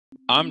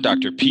I'm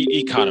Dr. Pete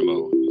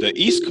Economo, the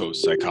East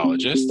Coast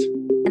psychologist.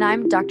 And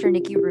I'm Dr.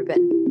 Nikki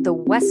Rubin, the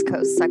West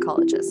Coast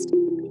psychologist.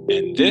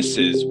 And this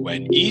is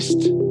When East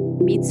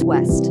Meets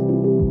West.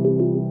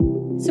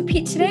 So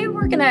Pete, today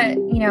we're gonna,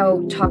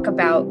 talk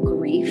about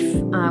grief,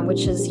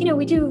 which is,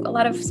 we do a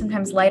lot of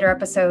sometimes lighter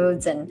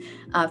episodes and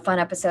fun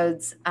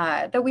episodes,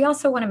 though we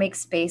also want to make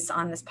space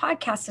on this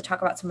podcast to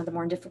talk about some of the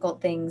more difficult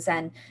things.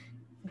 And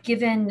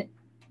given,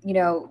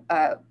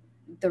 the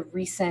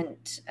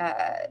recent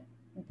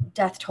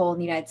death toll in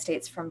the United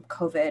States from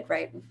COVID,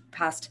 right,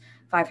 past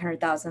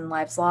 500,000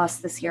 lives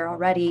lost this year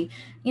already,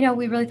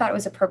 we really thought it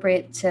was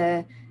appropriate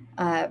to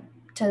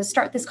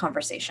start this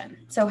conversation.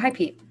 So hi,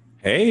 Pete.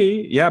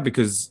 Hey, yeah,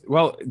 because,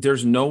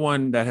 there's no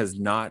one that has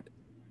not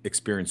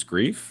experienced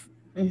grief.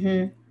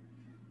 Mm-hmm.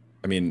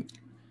 I mean,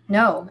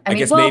 no, I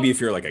guess maybe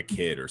if you're like a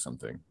kid or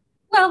something.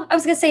 Well, I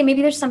was going to say,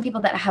 maybe there's some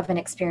people that haven't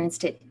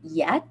experienced it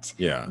yet.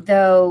 Yeah.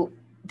 Though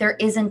there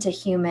isn't a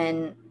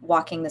human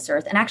walking this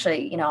earth. And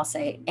actually, I'll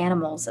say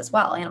animals as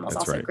well. Animals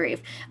That's also right.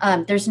 grieve.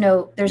 There's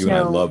no. You and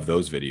I love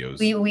those videos.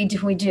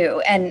 We do.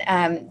 And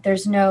there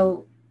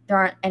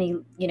aren't any,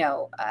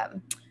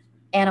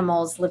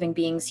 animals, living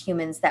beings,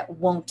 humans that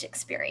won't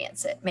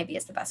experience it, maybe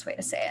is the best way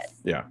to say it.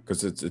 Yeah,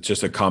 because it's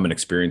just a common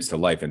experience to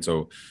life. And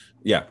so,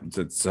 yeah,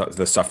 it's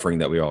the suffering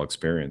that we all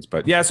experience.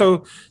 But yeah,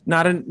 so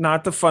not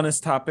the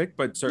funnest topic,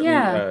 but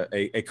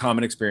certainly a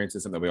common experience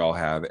is something that we all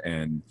have.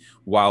 And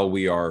while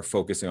we are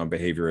focusing on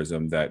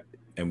behaviorism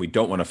and we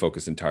don't want to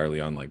focus entirely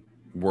on like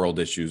world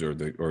issues or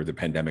the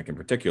pandemic in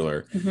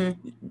particular,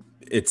 Mm-hmm.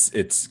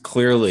 it's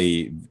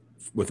clearly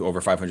with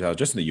over 500,000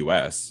 just in the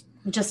U.S.,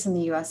 just in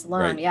the U.S.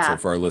 alone, right. Yeah. So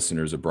for our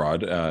listeners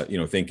abroad,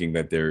 thinking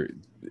that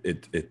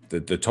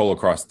the toll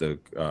across the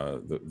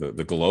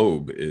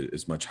globe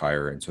is much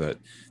higher, and so that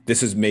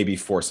this is maybe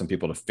for some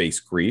people to face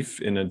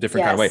grief in a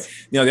different kind of way.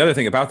 The other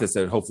thing about this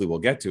that hopefully we'll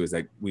get to is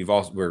that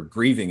we're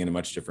grieving in a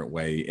much different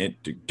way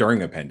during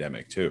the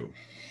pandemic too.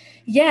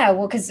 Yeah,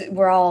 well, because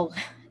we're all,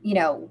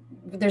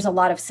 there's a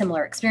lot of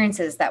similar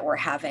experiences that we're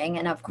having,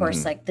 and of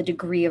course, like the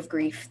degree of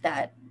grief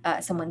that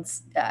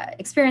someone's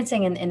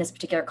experiencing in this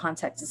particular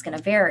context is going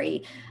to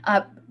vary.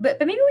 But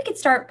maybe we could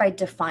start by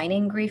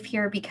defining grief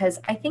here, because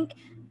I think,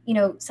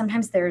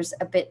 sometimes there's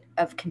a bit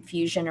of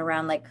confusion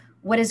around like,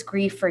 what is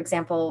grief, for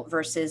example,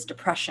 versus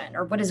depression,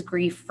 or what is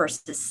grief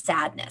versus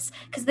sadness?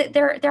 Because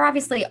they're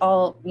obviously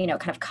all,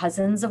 kind of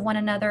cousins of one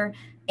another,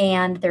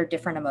 and they're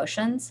different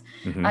emotions.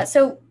 Mm-hmm.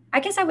 So I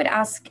guess I would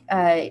ask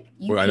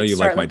you. Well, I know you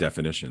like my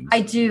definitions.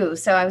 I do.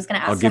 So I was going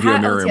to ask. I'll give you a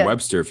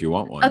Merriam-Webster if you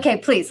want one. Okay,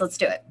 please, let's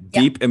do it.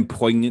 Deep and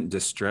poignant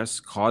distress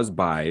caused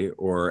by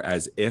or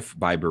as if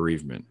by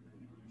bereavement.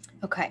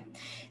 Okay,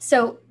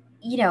 so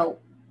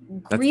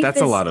grief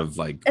that's a lot of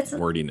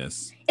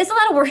wordiness. It's a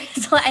lot of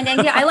words, and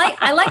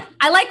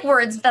I like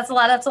words. But that's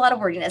a lot of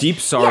wordiness.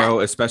 Deep sorrow,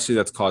 especially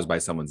that's caused by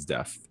someone's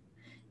death.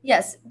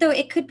 Yes, though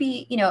it could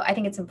be, I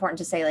think it's important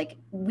to say, like,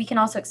 we can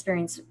also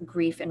experience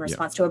grief in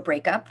response to a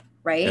breakup,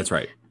 right? That's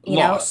right.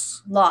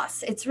 Loss.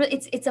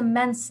 It's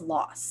immense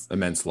loss.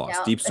 Immense loss.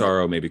 Deep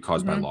sorrow may be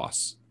caused by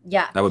loss.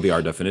 Yeah. That would be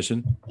our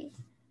definition.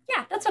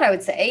 Yeah, that's what I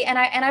would say. And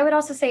I would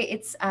also say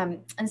it's,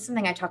 and it's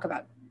something I talk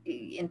about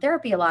in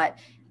therapy a lot.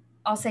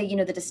 I'll say,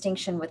 the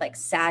distinction with like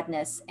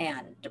sadness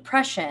and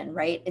depression,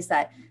 right? Is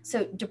that,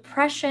 so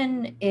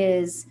depression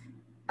is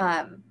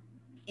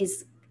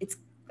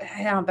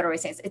I don't know a better way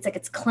to say it. It's like,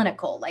 it's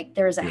clinical. Like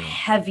there's a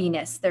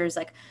heaviness, there's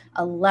like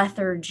a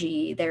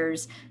lethargy.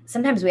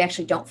 Sometimes we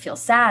actually don't feel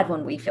sad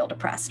when we feel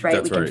depressed, right?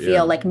 That's we can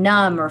feel like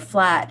numb or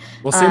flat.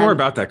 Well, say more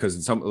about that,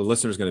 because some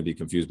listeners are going to be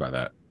confused by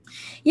that.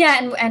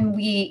 Yeah. And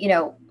we, Pete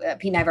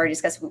and I have already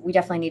discussed, we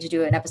definitely need to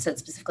do an episode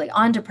specifically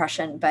on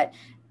depression, but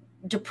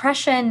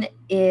depression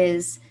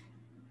is,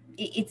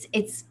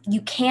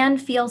 you can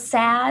feel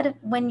sad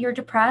when you're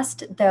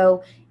depressed,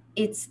 though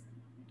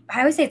I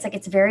always say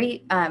it's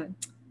very,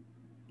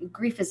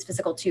 grief is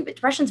physical too, but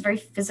depression is very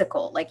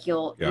physical. Like you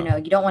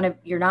don't want to,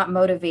 you're not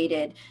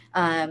motivated.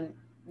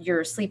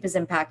 Your sleep is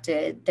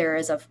impacted. There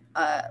is a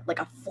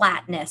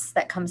flatness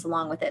that comes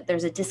along with it.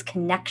 There's a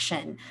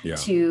disconnection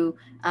to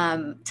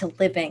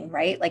living,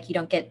 right? Like you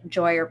don't get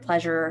joy or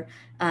pleasure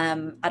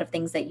out of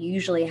things that you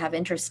usually have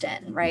interest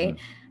in, right?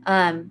 Mm-hmm.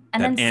 And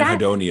that then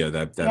anhedonia,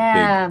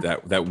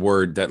 that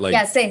word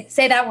that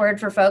say that word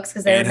for folks,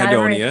 because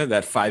anhedonia,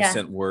 that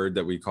 5-cent word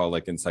that we call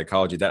like in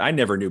psychology that I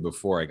never knew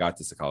before I got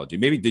to psychology.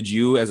 Maybe did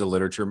you as a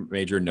literature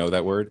major know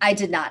that word? I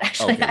did not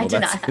actually. Okay,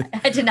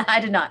 I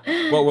did not.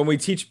 Well, when we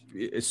teach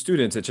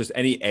students, it's just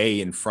any A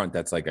in front.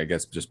 That's like, I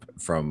guess, just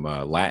from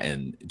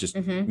Latin, it just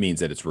means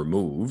that it's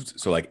removed.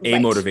 So like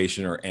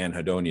amotivation or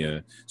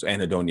anhedonia. So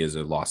anhedonia is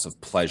a loss of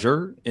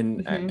pleasure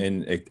in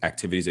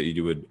activities that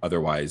you would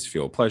otherwise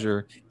feel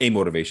pleasure.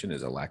 Amotivation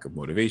is a lack of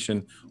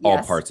motivation. All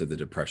parts of the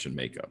depression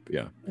makeup.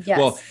 Yeah. Yes.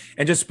 Well,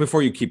 and just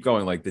before you keep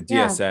going, like the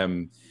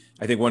DSM,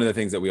 I think one of the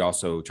things that we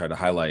also try to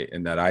highlight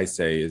and that I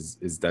say is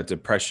that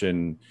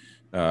depression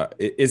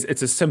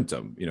it's a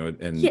symptom,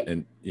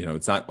 and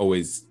it's not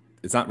always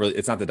it's not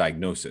the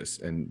diagnosis.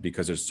 And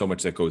because there's so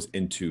much that goes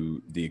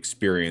into the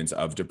experience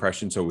of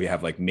depression. So we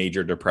have like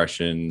major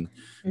depression,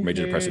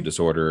 major depressive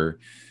disorder,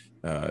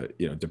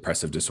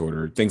 depressive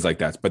disorder, things like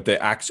that. But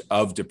the acts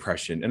of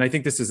depression, and I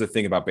think this is the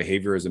thing about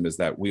behaviorism, is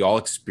that we all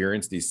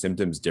experience these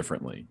symptoms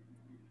differently.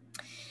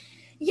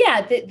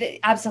 Yeah,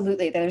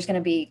 absolutely. There's going to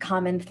be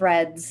common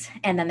threads,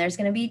 and then there's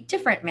going to be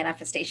different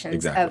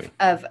manifestations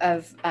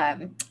of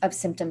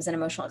symptoms and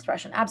emotional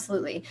expression.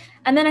 Absolutely.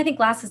 And then I think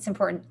lastly, it's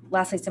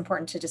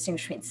important to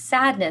distinguish between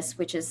sadness,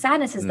 which is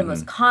the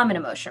most common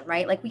emotion,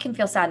 right? Like we can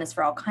feel sadness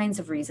for all kinds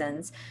of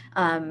reasons.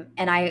 And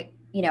I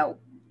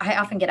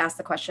often get asked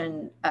the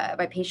question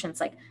by patients,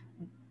 like,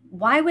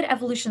 why would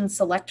evolution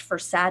select for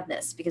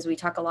sadness? Because we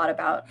talk a lot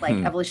about like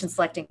evolution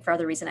selecting for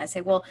other reasons. I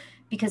say, well,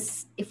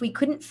 because if we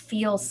couldn't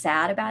feel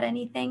sad about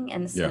anything,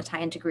 and this is going to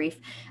tie into grief,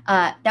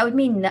 that would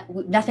mean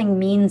nothing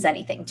means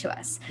anything to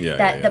us.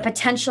 The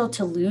potential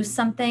to lose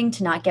something,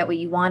 to not get what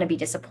you want, to be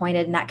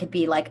disappointed, and that could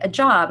be like a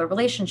job, a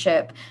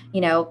relationship,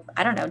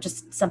 I don't know,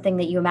 just something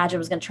that you imagine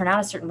was going to turn out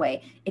a certain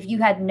way. If you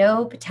had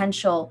no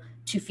potential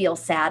to feel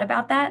sad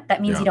about that,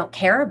 that means you don't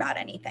care about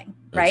anything,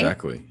 right?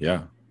 Exactly.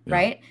 Yeah.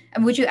 Right.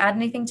 And would you add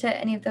anything to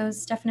any of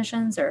those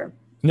definitions, or?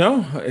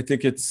 No, I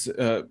think it's,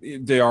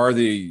 they are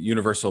the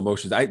universal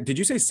emotions. Did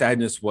you say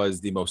sadness was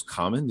the most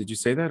common? Did you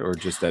say that, or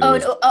just that? No,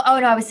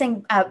 I was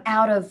saying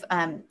out of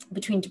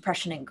between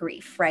depression and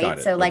grief, right?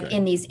 So like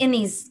in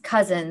these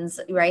cousins,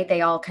 right,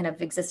 they all kind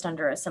of exist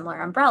under a similar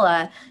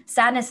umbrella.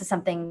 Sadness is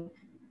something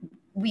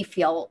we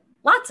feel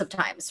lots of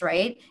times,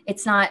 right?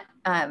 It's not,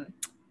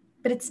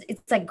 but it's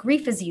like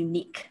grief is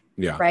unique,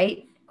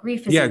 right?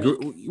 Grief is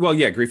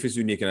unique. Grief is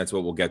unique, and that's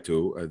what we'll get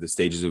to, the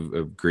stages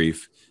of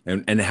grief,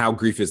 and how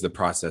grief is the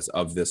process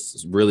of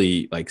this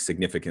really like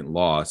significant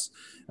loss.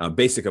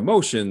 Basic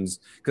emotions,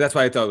 because that's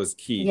why I thought it was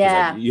key.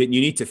 Like, you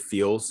need to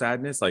feel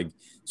sadness. Like,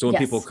 so when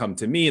people come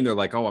to me and they're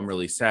like, "Oh, I'm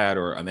really sad,"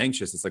 or "I'm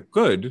anxious," it's like,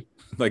 good.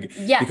 Like,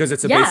 because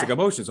it's a basic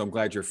emotion. So I'm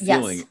glad you're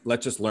feeling.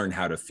 Let's just learn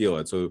how to feel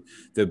it. So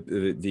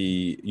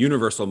the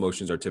universal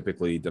emotions are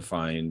typically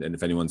defined. And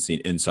if anyone's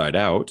seen Inside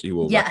Out, you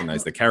will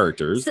recognize the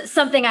characters.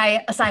 Something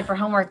I assigned for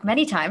homework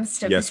many times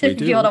to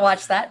be able to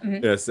watch that.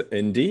 Mm-hmm. Yes,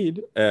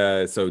 indeed.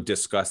 So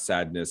disgust,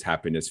 sadness,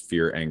 happiness,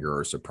 fear, anger,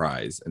 or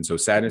surprise. And so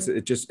sadness,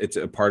 it's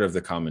a part of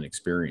the common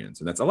experience.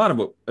 And that's a lot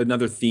of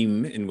another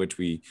theme in which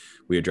we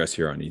address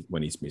here on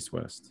When East Meets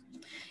West.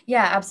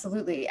 Yeah,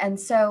 absolutely. And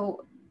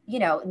so,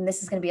 and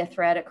this is going to be a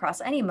thread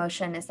across any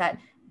emotion, is that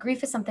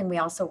grief is something we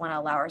also want to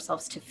allow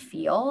ourselves to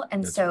feel.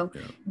 And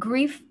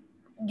grief,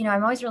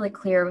 I'm always really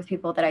clear with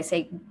people that I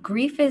say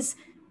grief is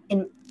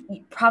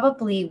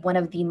probably one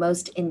of the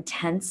most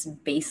intense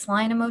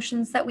baseline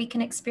emotions that we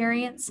can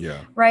experience.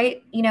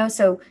 Right.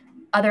 So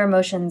other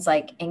emotions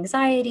like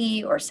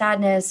anxiety or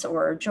sadness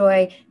or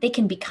joy, they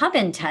can become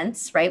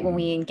intense, right? When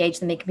we engage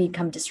them, they can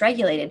become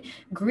dysregulated.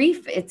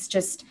 Grief, it's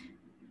just,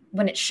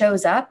 when it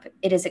shows up,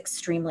 it is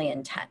extremely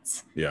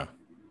intense. Yeah.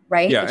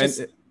 Right.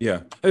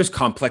 Yeah. There's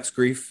complex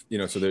grief,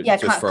 so there's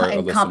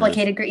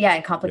complicated grief. Yeah.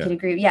 And complicated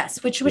grief.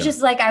 Yes. Which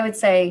is like, I would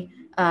say,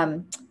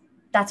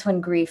 that's when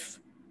grief,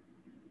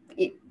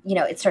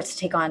 it starts to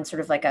take on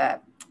sort of like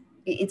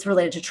it's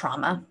related to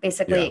trauma.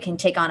 Basically, it can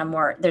take on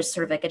there's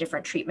sort of like a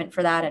different treatment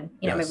for that. And,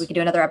 maybe we could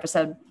do another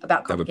episode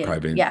about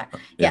complicated.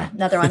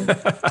 Another one.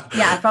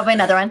 Probably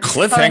another one.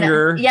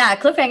 Cliffhanger.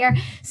 Cliffhanger.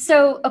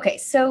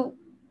 So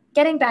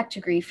getting back to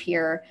grief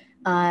here,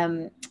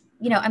 and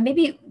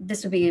maybe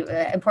this would be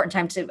an important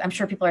time I'm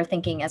sure people are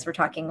thinking as we're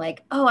talking,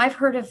 like, oh, I've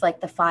heard of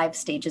like the 5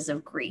 stages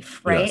of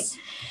grief, right? Yes.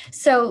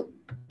 So,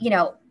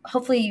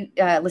 hopefully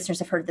listeners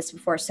have heard this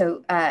before.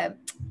 So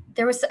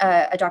there was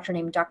a doctor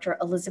named Dr.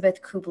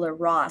 Elizabeth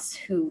Kubler-Ross,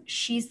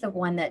 she's the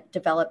one that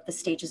developed the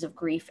stages of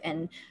grief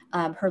in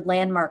her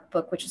landmark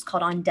book, which is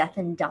called On Death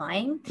and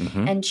Dying.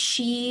 Mm-hmm. And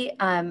she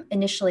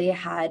initially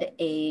had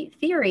a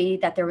theory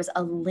that there was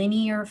a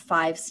linear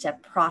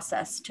 5-step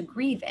process to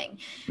grieving.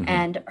 Mm-hmm.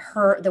 And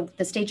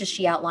the stages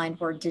she outlined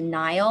were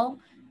denial,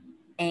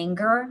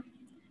 anger,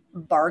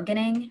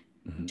 bargaining,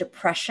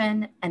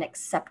 depression, and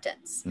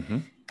acceptance. Mm-hmm.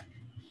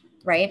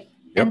 Right?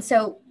 Yep. And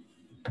so,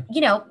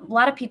 a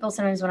lot of people,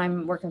 sometimes when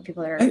I'm working with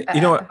people that are,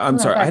 I'm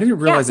sorry. I didn't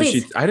realize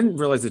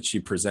that she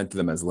presented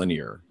them as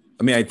linear.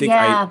 I mean, I think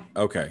because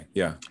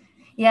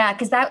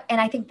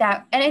I think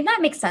that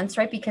makes sense,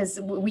 right? Because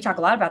we talk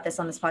a lot about this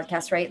on this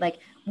podcast, right? Like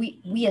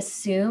we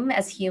assume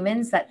as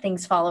humans that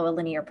things follow a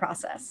linear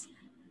process.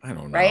 I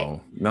don't know.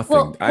 Right?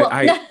 Nothing.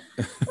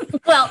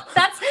 Well,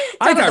 that's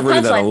I got rid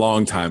of that a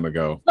long time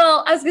ago.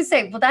 Well, I was going to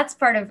say, that's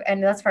part of,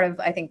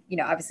 I think,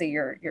 obviously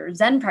your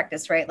Zen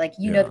practice, right? Like,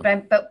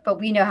 but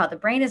we know how the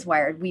brain is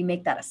wired. We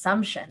make that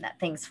assumption that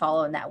things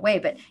follow in that way.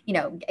 But,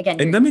 again.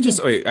 And let me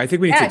I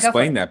think we need to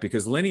explain that,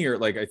 because linear,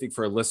 like, I think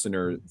for a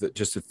listener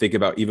just to think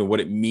about even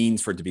what it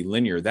means for it to be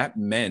linear, that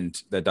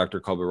meant that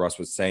Dr. Kubler-Ross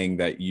was saying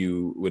that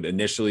you would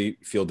initially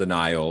feel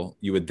denial.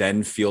 You would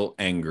then feel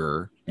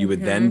anger. You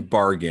would then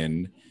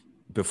bargain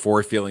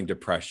before feeling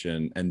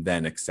depression, and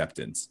then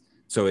acceptance.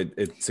 So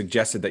it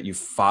suggested that you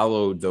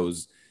followed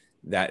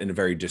that in a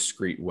very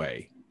discrete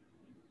way.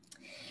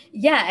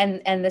 Yeah.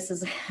 And this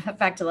is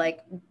back to like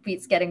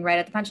Pete's getting right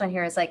at the punchline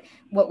here is like,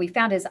 what we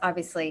found is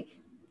obviously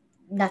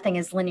nothing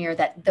is linear,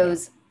 that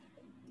those,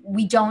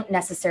 we don't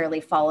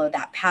necessarily follow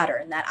that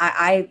pattern. That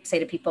I say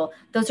to people,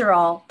 those are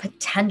all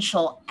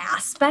potential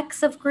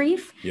aspects of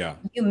grief. Yeah.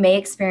 You may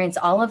experience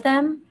all of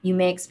them. You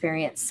may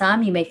experience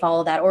some. You may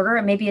follow that order.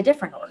 It may be a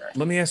different order.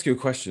 Let me ask you a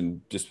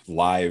question, just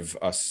live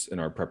us in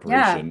our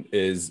preparation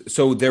is,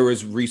 so there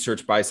was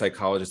research by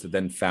psychologists that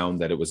then found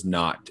that it was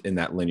not in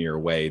that linear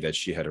way that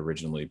she had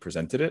originally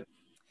presented it.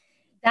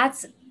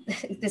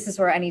 This is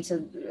where I need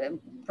to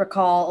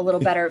recall a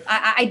little better.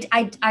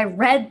 I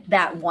read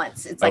that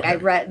once. It's like, I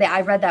read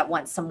that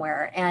once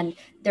somewhere, and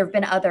there've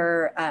been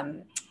other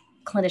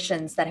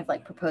clinicians that have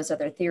like proposed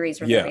other theories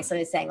where they're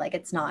basically saying like,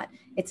 it's not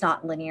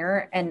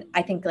linear. And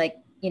I think like,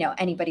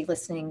 anybody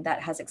listening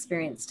that has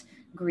experienced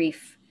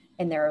grief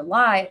in their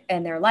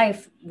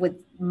life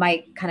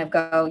might kind of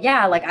go,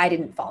 yeah, like I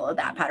didn't follow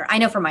that pattern. I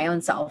know for my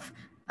own self,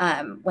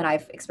 when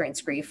I've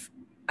experienced grief,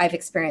 I've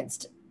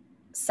experienced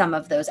some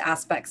of those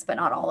aspects, but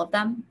not all of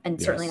them,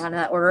 and certainly not in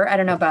that order. I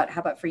don't know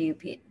how about for you,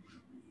 Pete?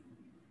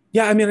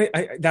 Yeah, I mean,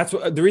 I that's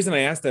what, the reason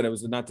I asked that, it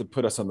was not to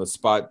put us on the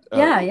spot,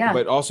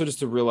 but also just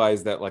to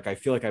realize that like I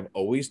feel like I've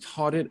always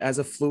taught it as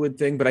a fluid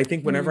thing. But I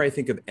think whenever I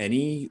think of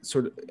any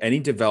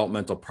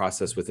developmental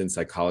process within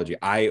psychology,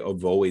 I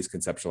have always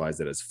conceptualized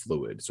it as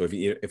fluid. So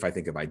if I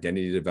think of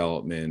identity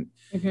development,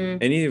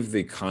 any of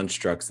the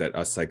constructs that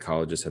us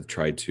psychologists have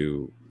tried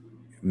to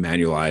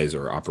manualize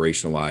or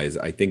operationalize,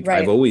 I think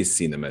I've always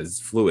seen them as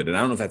fluid. And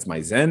I don't know if that's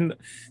my Zen.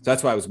 So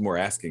that's why I was more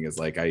asking, is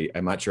like,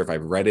 I'm not sure if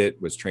I've read it,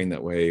 was trained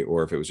that way,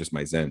 or if it was just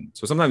my Zen.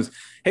 So sometimes,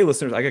 hey,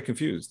 listeners, I get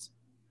confused.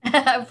 We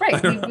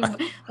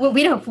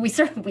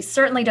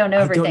certainly don't know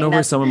everything. I don't know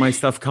where some of my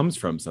stuff comes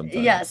from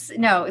sometimes. Yes.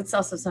 No, it's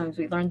also sometimes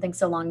we learn things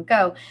so long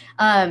ago.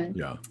 Well,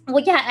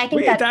 yeah, I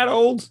think we ain't that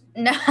old.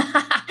 No.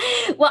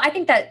 Well, I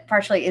think that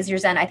partially is your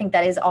Zen. I think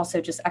that is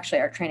also just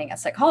actually our training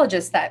as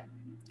psychologists, that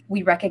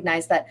we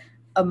recognize that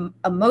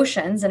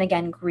emotions, and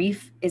again,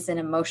 grief is an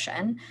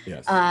emotion.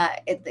 Yes.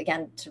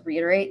 Again, to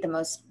reiterate,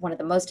 one of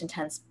the most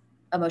intense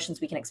emotions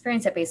we can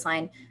experience at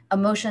baseline.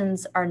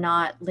 Emotions are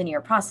not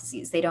linear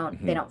processes. They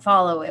don't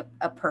follow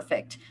a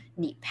perfect,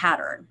 neat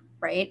pattern,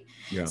 right?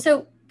 Yeah.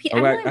 So, Pete,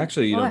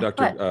 actually,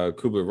 Dr.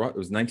 Kubler-Ross, it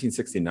was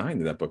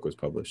 1969 that book was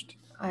published.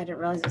 I didn't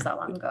realize it was that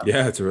long ago.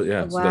 Yeah, so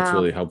that's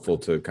really helpful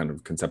to kind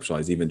of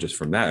conceptualize even just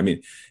from that. I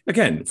mean,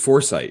 again,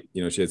 foresight.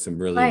 She had some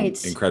really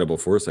incredible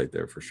foresight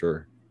there for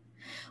sure.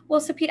 Well,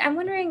 so Pete, I'm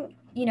wondering,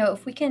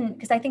 if we can,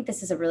 because I think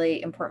this is a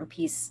really important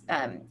piece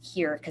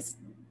here, because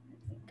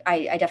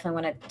I definitely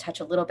want to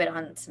touch a little bit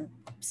on some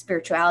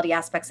spirituality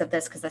aspects of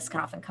this, because this can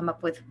often come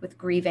up with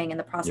grieving in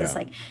the process.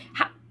 Like,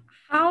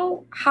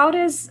 how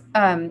does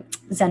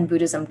Zen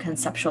Buddhism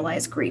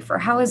conceptualize grief, or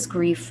how is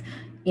grief,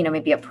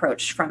 maybe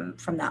approached from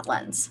that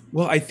lens?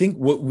 Well, I think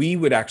what we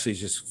would actually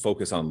just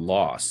focus on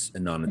loss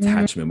and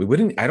non-attachment. We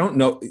wouldn't, I don't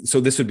know. So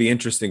this would be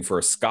interesting for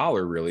a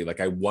scholar, really. Like,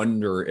 I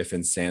wonder if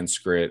in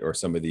Sanskrit or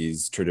some of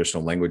these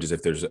traditional languages,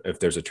 if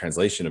there's a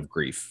translation of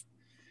grief.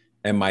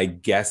 And my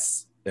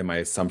guess and my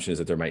assumption is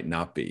that there might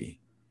not be.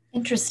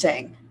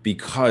 Interesting.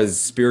 Because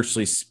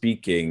spiritually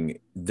speaking,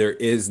 there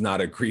is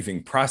not a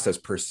grieving process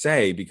per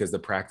se, because the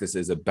practice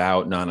is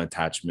about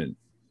non-attachment,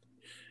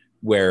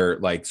 where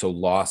so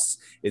loss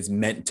is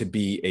meant to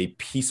be a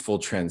peaceful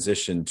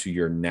transition to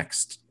your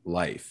next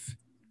life.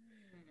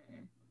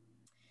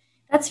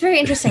 That's very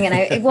interesting. And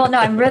and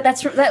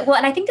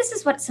I think this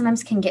is what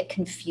sometimes can get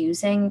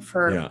confusing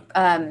for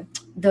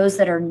those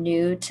that are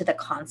new to the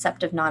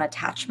concept of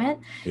non-attachment,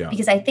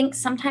 because I think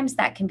sometimes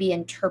that can be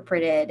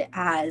interpreted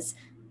as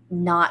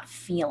not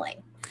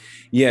feeling.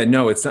 Yeah,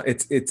 no, it's not.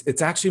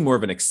 It's actually more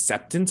of an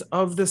acceptance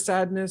of the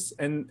sadness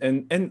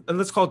and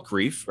let's call it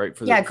grief, right?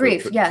 For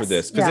grief, for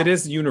this, because it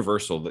is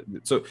universal.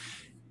 So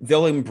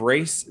they'll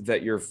embrace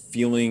that you're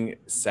feeling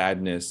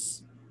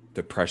sadness,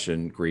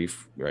 depression,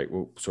 grief, right?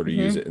 We'll sort of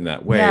use it in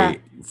that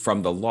way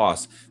from the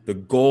loss. The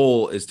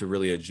goal is to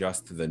really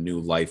adjust to the new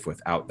life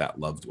without that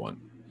loved one,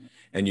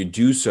 and you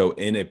do so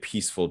in a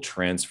peaceful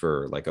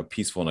transfer, like a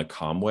peaceful and a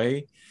calm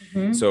way.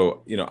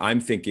 So I'm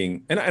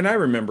thinking, and I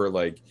remember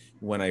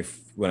when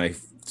I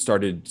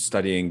started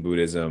studying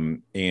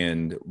Buddhism,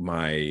 and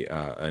my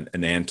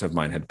an aunt of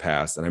mine had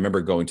passed, and I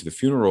remember going to the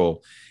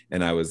funeral,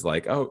 and I was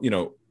like,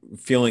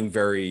 feeling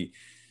very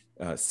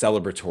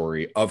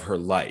celebratory of her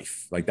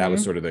life. Like that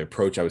was sort of the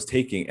approach I was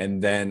taking.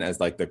 And then as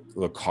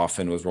the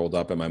coffin was rolled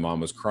up and my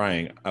mom was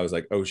crying, I was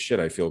like, oh shit,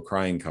 I feel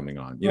crying coming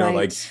on,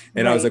 I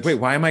was like, wait,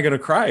 why am I going to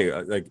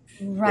cry?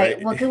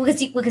 Well,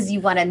 because you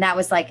wanted, and that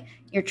was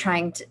you're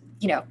trying to,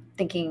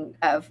 thinking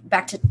of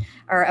back to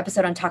our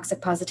episode on toxic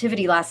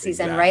positivity last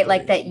season, right?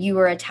 Like that you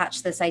were attached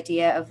to this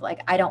idea of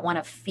I don't want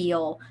to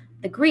feel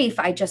the grief.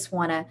 I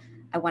want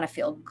to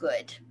feel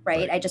good,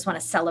 right? I just want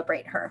to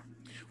celebrate her.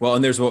 Well,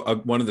 and there's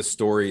one of the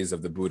stories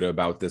of the Buddha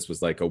about this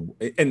was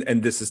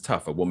and this is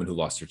tough. A woman who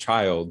lost her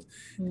child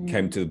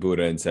came to the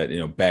Buddha and said,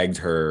 begged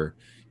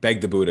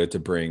the Buddha to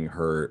bring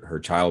her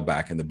child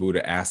back. And the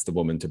Buddha asked the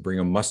woman to bring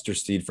a mustard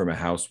seed from a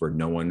house where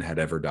no one had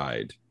ever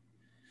died.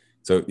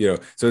 So,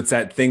 so it's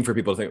that thing for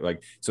people to think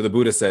like, so the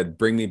Buddha said,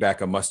 bring me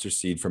back a mustard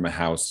seed from a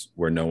house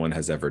where no one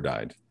has ever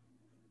died,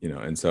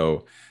 and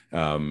so,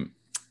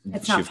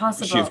 it's not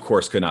possible. She of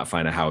course could not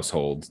find a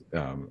household.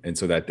 And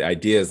so that the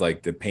idea is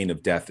like the pain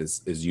of death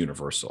is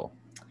universal.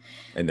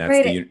 And that's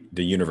right.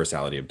 the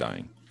universality of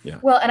dying. Yeah.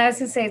 Well, and I was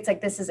gonna say, it's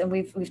like, this is, and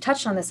we've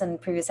touched on this in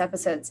previous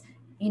episodes,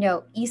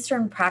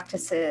 Eastern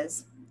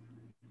practices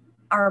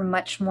are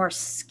much more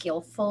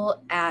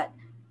skillful at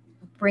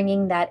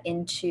bringing that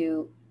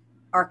into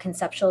our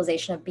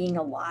conceptualization of being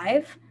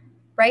alive,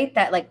 right?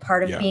 That like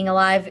part of being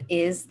alive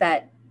is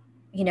that,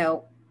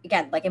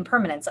 again, like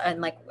impermanence,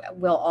 and like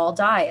we'll all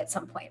die at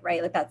some point,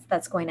 right? Like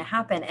that's going to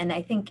happen. And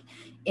I think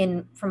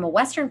from a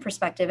Western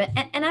perspective,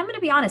 and I'm going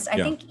to be honest, I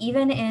think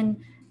even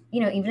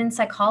in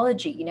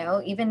psychology,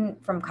 even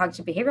from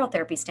cognitive behavioral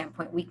therapy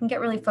standpoint, we can get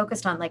really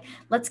focused on like,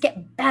 let's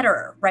get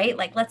better, right?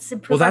 Like let's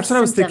improve. Well, that's what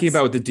I was thinking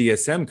about with the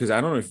DSM, because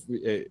I don't know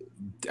if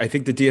I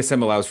think the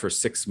DSM allows for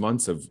 6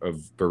 months of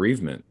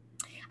bereavement.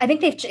 I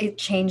think they've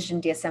changed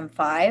in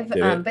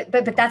DSM-5,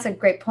 but that's a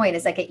great point.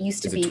 Is like it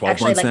used to be 12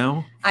 actually months like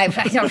now? I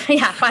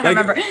don't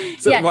remember.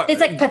 So, it's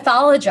like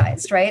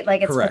pathologized, right?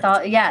 Like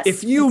it's yes.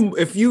 If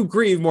you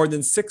grieve more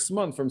than 6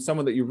 months from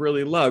someone that you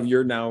really love,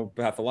 you're now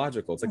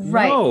pathological. It's like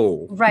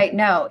no,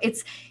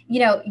 it's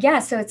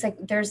So it's like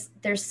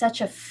there's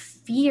such a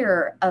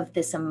fear of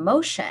this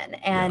emotion,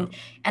 and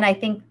I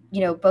think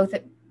both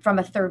from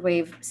a third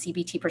wave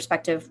CBT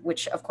perspective,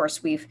 which of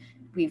course we've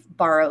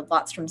borrowed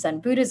lots from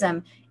Zen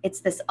Buddhism,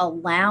 it's this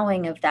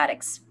allowing of that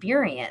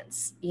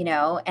experience,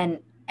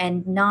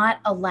 and not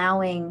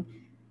allowing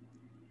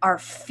our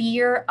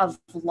fear of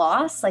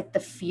loss, like the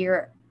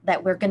fear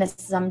that we're going to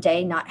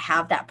someday not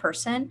have that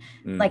person,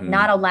 like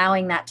not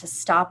allowing that to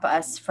stop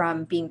us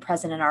from being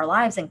present in our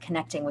lives and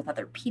connecting with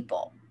other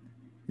people.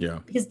 Yeah.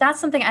 Because that's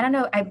something, I don't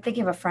know, I'm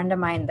thinking of a friend of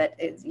mine that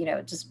is,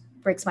 just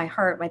breaks my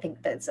heart. I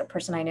think that's a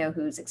person I know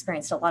who's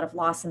experienced a lot of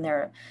loss in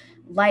their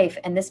life.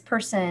 And this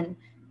person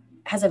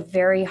has a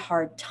very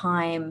hard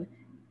time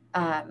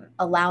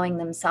allowing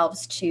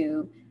themselves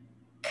to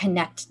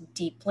connect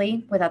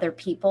deeply with other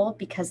people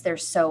because they're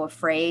so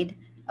afraid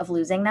of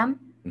losing them.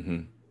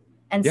 Mm-hmm.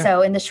 And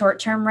so in the short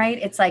term, right,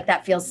 it's like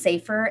that feels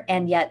safer.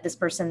 And yet this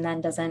person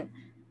then doesn't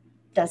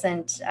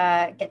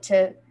get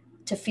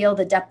to feel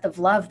the depth of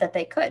love that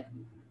they could.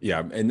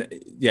 Yeah. And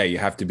you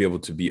have to be able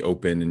to be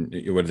open.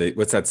 And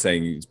what's that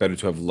saying? It's better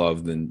to have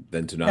love than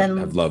to not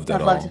have loved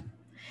at all.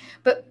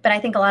 But I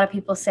think a lot of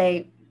people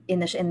say in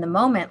the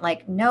moment,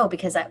 like, no,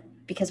 because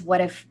what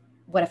if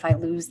I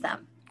lose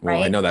them? Right?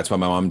 Well, I know that's why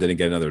my mom didn't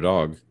get another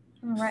dog.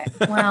 Right.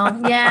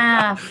 Well,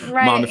 yeah.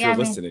 Right. Mom, if you're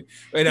listening.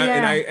 And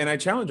I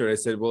challenged her. I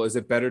said, well, is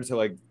it better to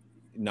like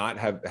not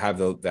have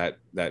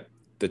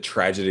the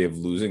tragedy of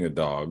losing a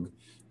dog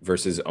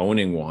versus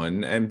owning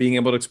one and being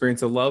able to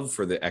experience a love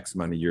for the X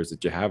amount of years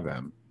that you have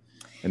them?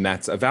 And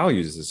that's a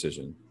values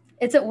decision.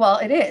 It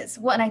is.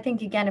 Well, and I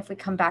think, again, if we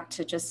come back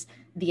to just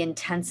the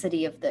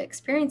intensity of the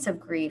experience of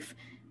grief,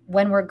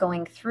 when we're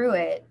going through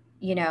it,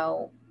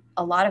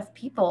 a lot of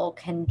people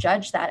can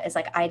judge that as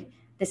like,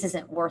 this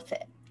isn't worth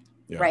it.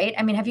 Yeah. Right.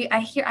 I mean,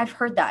 I've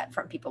heard that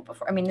from people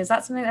before. I mean, is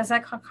that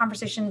that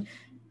conversation?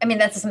 I mean,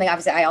 that's something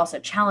obviously I also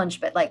challenge,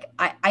 but like,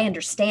 I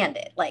understand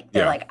it. Like,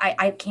 they're like,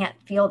 I can't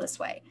feel this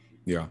way.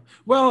 Yeah.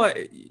 Well,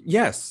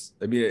 yes.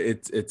 I mean,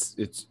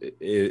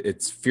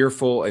 it's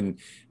fearful. And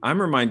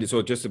I'm reminded,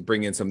 so just to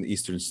bring in some of the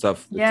Eastern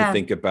stuff to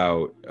think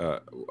about,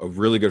 a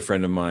really good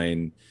friend of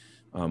mine,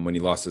 when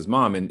he lost his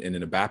mom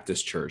in a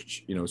Baptist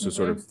church, so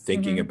sort of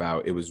thinking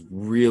about, it was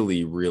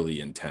really, really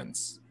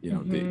intense,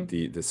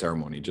 the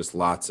ceremony, just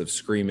lots of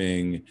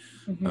screaming,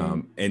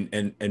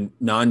 and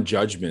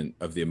non-judgment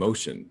of the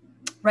emotion.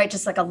 Right.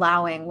 Just like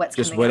allowing what's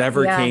just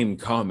whatever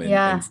come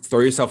and throw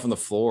yourself on the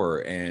floor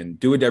and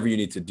do whatever you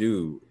need to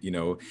do,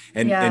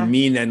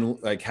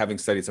 and like having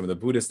studied some of the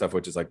Buddhist stuff,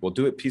 which is like, well,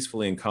 do it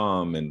peacefully and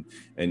calm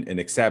and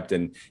accept.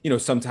 And,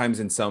 sometimes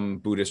in some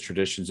Buddhist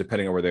traditions,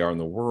 depending on where they are in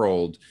the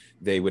world,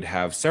 they would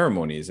have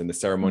ceremonies, and the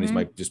ceremonies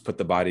might just put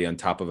the body on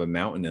top of a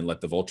mountain and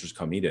let the vultures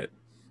come eat it,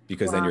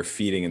 because then you're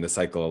feeding in the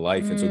cycle of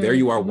life. And so there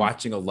you are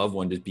watching a loved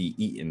one just be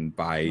eaten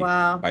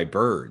by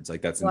birds.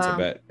 Like that's in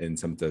Tibet, in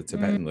some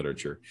Tibetan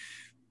literature.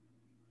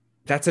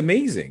 That's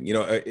amazing,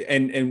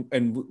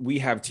 and we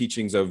have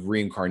teachings of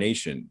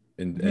reincarnation,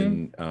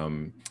 and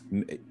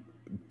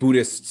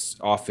Buddhists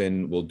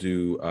often will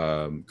do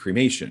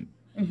cremation,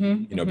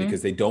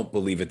 because they don't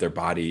believe that their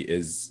body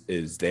is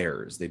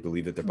theirs. They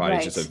believe that their body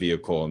is just a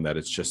vehicle and that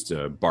it's just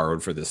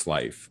borrowed for this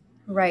life.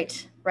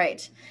 Right.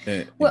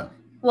 Well,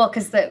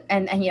 because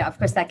of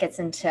course that gets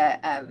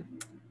into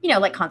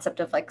like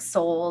concept of like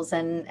souls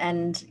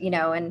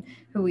and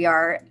who we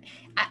are.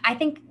 I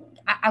think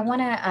I want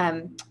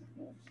to.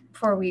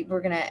 Before we're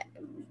going to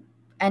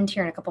end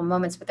here in a couple of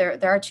moments, but there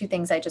are two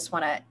things I just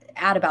want to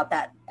add about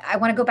that. I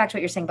want to go back to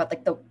what you're saying about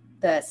like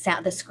the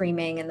sound, the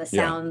screaming and the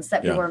sounds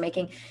that people are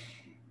making.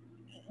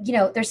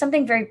 There's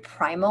something very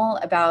primal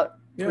about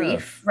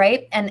grief,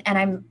 right? And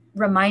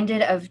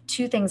reminded of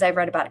two things I've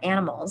read about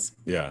animals.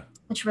 Yeah.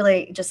 Which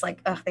really just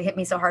like, they hit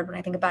me so hard when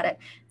I think about it.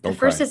 The Don't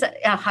first cry. is,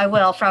 I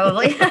will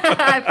probably,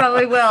 I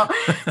probably will.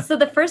 So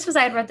the first was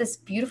I had read this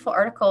beautiful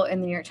article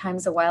in the New York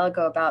Times a while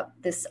ago about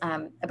this,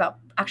 about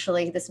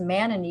actually this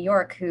man in New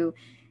York who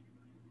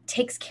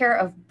takes care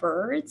of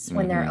birds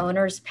when their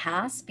owners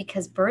pass,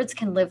 because birds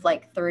can live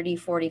like 30,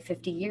 40,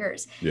 50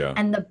 years. Yeah.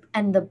 And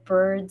the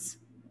birds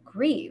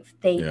grieve.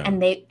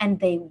 And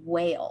they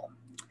wail.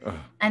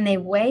 And they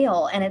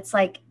wail, and it's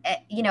like,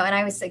 and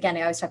I always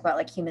talk about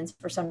like humans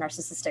are so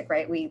narcissistic,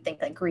 right? We think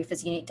that grief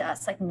is unique to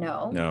us. Like,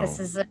 no. This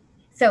is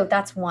so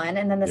that's one.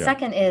 And then the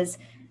second is,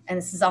 and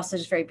this is also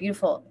just very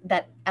beautiful,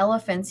 that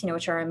elephants,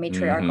 which are a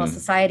matriarchal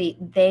society,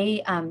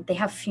 they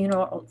have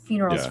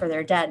funerals for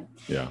their dead.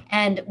 Yeah.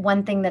 And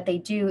one thing that they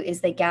do is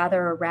they gather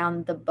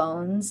around the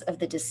bones of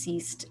the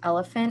deceased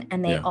elephant,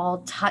 and they all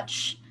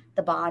touch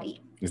the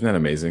body. Isn't that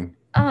amazing?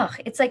 Oh,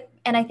 it's like,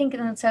 and I think,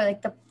 and so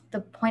like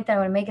the point that I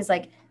want to make is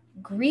like,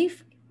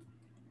 grief,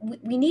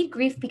 we need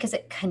grief because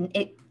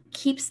it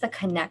keeps the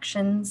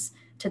connections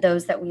to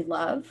those that we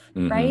love,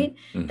 right?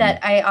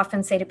 That I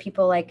often say to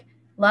people, like,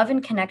 love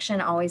and connection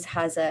always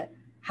has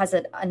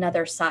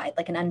another side,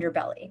 like an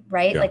underbelly,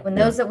 right? Like when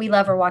those that we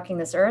love are walking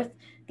this earth,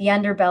 the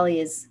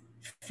underbelly is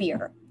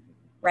fear,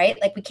 right?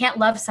 Like we can't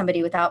love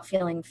somebody without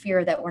feeling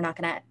fear that we're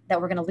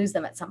gonna lose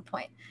them at some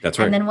point. That's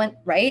right.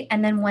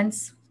 And then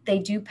once they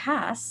do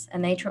pass,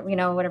 and they,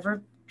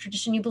 whatever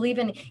tradition you believe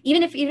in,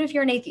 even if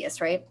you're an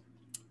atheist, right?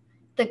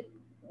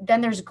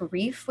 Then there's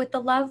grief with the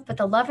love, but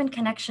the love and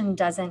connection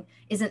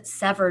isn't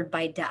severed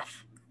by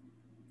death,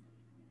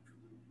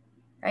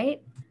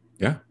 right?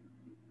 Yeah.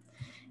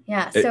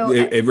 Yeah. So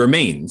it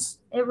remains.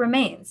 It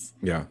remains.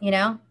 Yeah.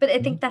 But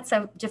I think that's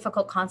a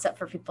difficult concept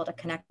for people to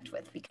connect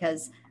with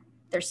because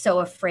they're so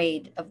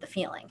afraid of the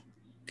feeling.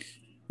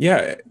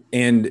 Yeah,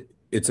 and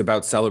it's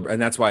about celebrate,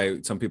 and that's why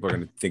some people are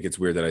going to think it's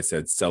weird that I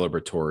said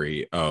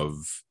celebratory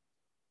of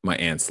my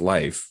aunt's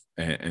life.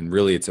 And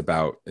really it's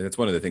about, and it's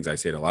one of the things I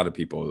say to a lot of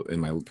people in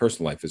my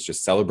personal life, is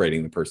just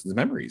celebrating the person's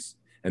memories.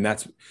 And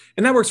that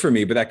works for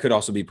me, but that could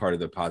also be part of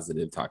the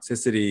positive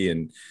toxicity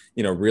and,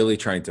 really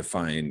trying to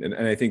find, and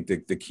I think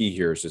the key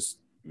here is just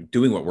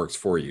doing what works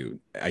for you,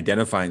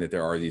 identifying that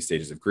there are these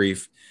stages of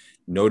grief,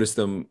 notice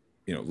them,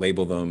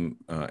 label them,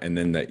 and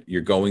then that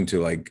you're going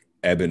to like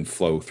ebb and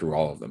flow through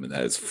all of them, and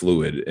that it's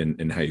fluid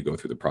in how you go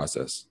through the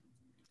process.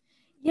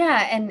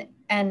 Yeah.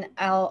 And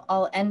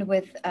I'll end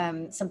with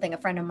something a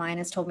friend of mine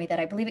has told me that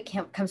I believe it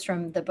comes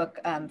from the book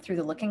Through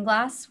the Looking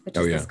Glass, which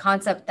is this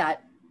concept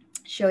that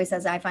she always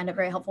says, I find it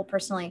very helpful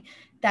personally,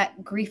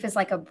 that grief is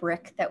like a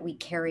brick that we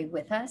carry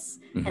with us.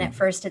 And at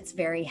first it's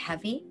very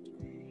heavy.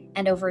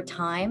 And over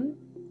time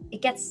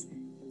it gets,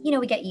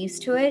 we get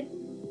used to it,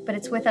 but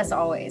it's with us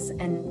always.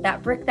 And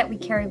that brick that we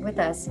carry with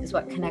us is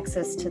what connects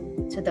us to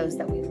those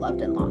that we've loved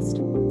and lost.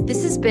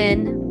 This has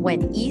been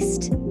When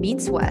East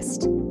Meets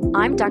West.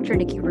 I'm Dr.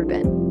 Nikki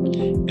Rubin.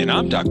 And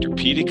I'm Dr.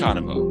 Pete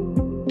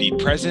Economo. Be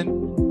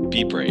present,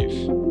 be brave.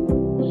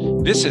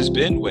 This has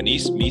been When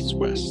East Meets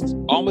West.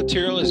 All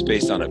material is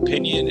based on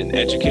opinion and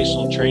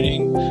educational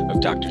training of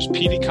Drs.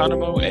 Pete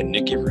Economo and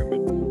Nikki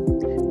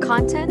Rubin.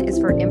 Content is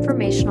for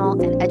informational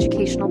and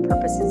educational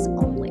purposes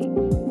only.